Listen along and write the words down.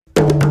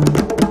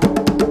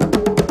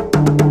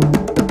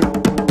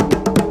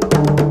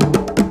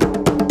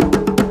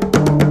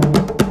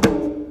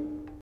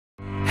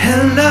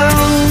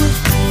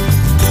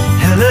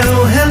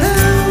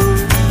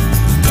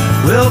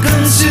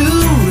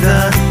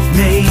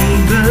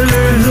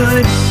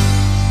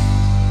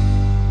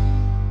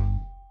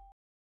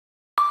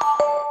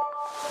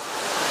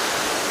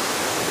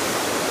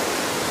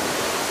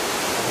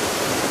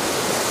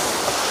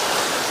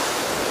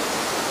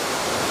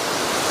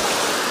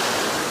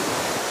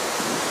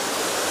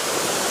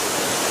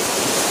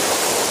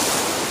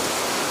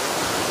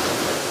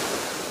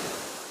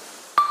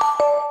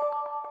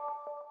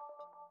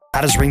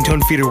How does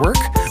Ringtone Feeder work?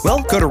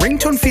 Well, go to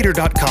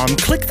ringtonefeeder.com,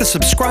 click the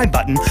subscribe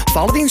button,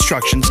 follow the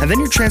instructions, and then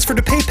you're transferred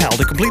to PayPal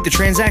to complete the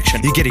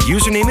transaction. You get a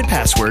username and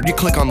password, you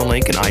click on the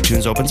link and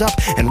iTunes opens up,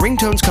 and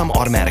ringtones come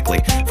automatically.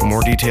 For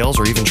more details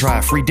or even try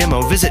a free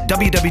demo, visit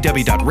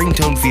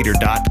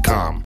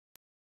www.ringtonefeeder.com.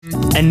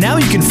 And now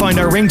you can find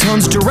our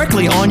ringtones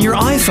directly on your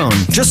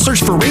iPhone. Just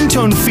search for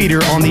Ringtone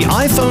Feeder on the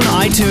iPhone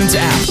iTunes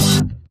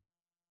app.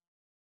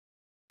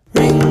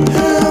 Ring,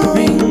 hello,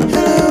 ring,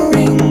 hello,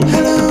 ring,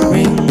 hello,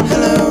 ring,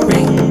 hello,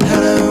 ring,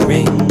 hello,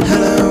 ring,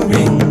 hello,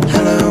 ring,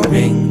 hello,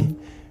 ring,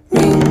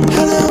 ring,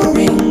 hello,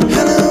 ring.